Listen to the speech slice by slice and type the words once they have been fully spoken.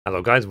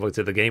Hello guys, welcome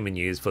to the gaming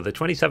news for the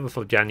 27th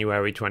of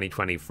January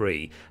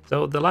 2023.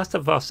 So The Last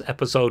of Us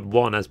Episode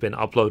 1 has been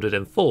uploaded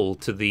in full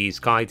to the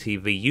Sky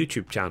TV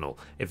YouTube channel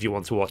if you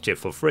want to watch it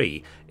for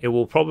free. It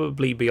will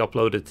probably be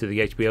uploaded to the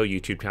HBO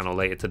YouTube channel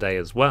later today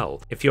as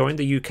well. If you're in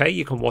the UK,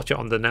 you can watch it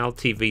on the Now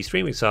TV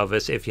streaming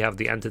service if you have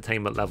the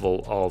entertainment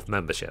level of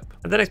membership.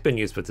 And the next bit of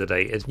news for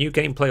today is new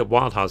gameplay of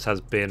Wild Hearts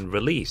has been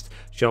released,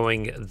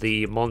 showing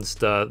the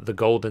monster the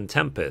Golden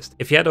Tempest.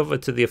 If you head over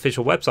to the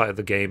official website of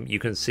the game, you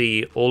can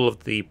see all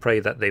of the prey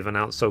that they've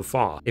announced so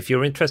far. If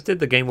you're interested,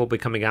 the game will be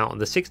coming out on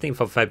the 16th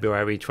of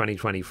February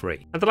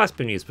 2023. And the last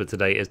bit of news for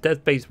today is Dead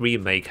Space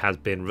Remake has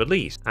been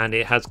released, and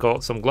it has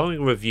got some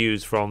glowing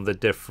reviews from the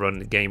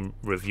different game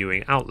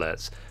reviewing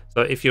outlets.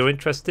 So if you're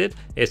interested,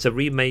 it's a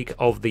remake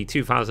of the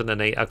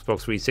 2008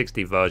 Xbox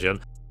 360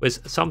 version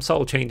with some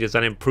subtle changes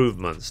and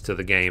improvements to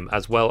the game,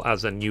 as well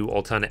as a new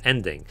alternate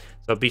ending.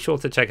 So be sure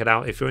to check it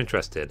out if you're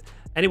interested.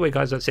 Anyway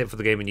guys, that's it for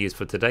the gaming news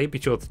for today. Be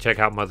sure to check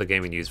out my other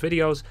gaming news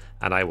videos,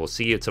 and I will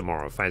see you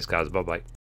tomorrow. Thanks guys, bye bye.